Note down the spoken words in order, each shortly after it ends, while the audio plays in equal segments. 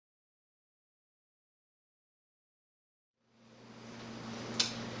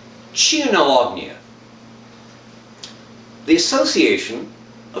Chionolagnia, the association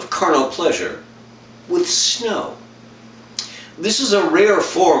of carnal pleasure with snow. This is a rare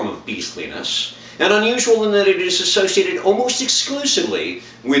form of beastliness, and unusual in that it is associated almost exclusively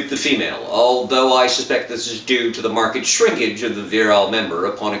with the female, although I suspect this is due to the marked shrinkage of the virile member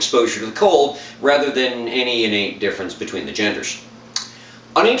upon exposure to the cold, rather than any innate difference between the genders.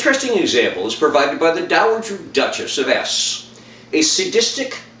 An interesting example is provided by the Dowager Duchess of S, a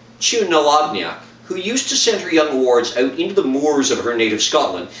sadistic Chionolagnia who used to send her young wards out into the moors of her native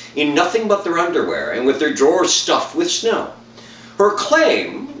Scotland in nothing but their underwear and with their drawers stuffed with snow. Her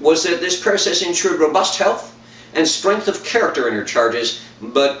claim was that this process ensured robust health and strength of character in her charges,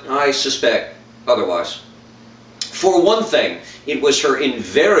 but I suspect otherwise. For one thing, it was her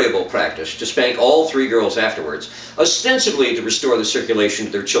invariable practice to spank all three girls afterwards, ostensibly to restore the circulation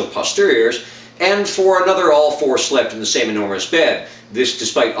to their chilled posteriors, and for another, all four slept in the same enormous bed, this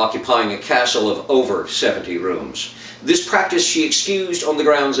despite occupying a castle of over 70 rooms. This practice she excused on the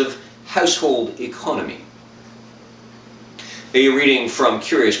grounds of household economy. A reading from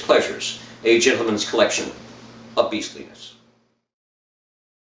Curious Pleasures, a gentleman's collection of beastliness.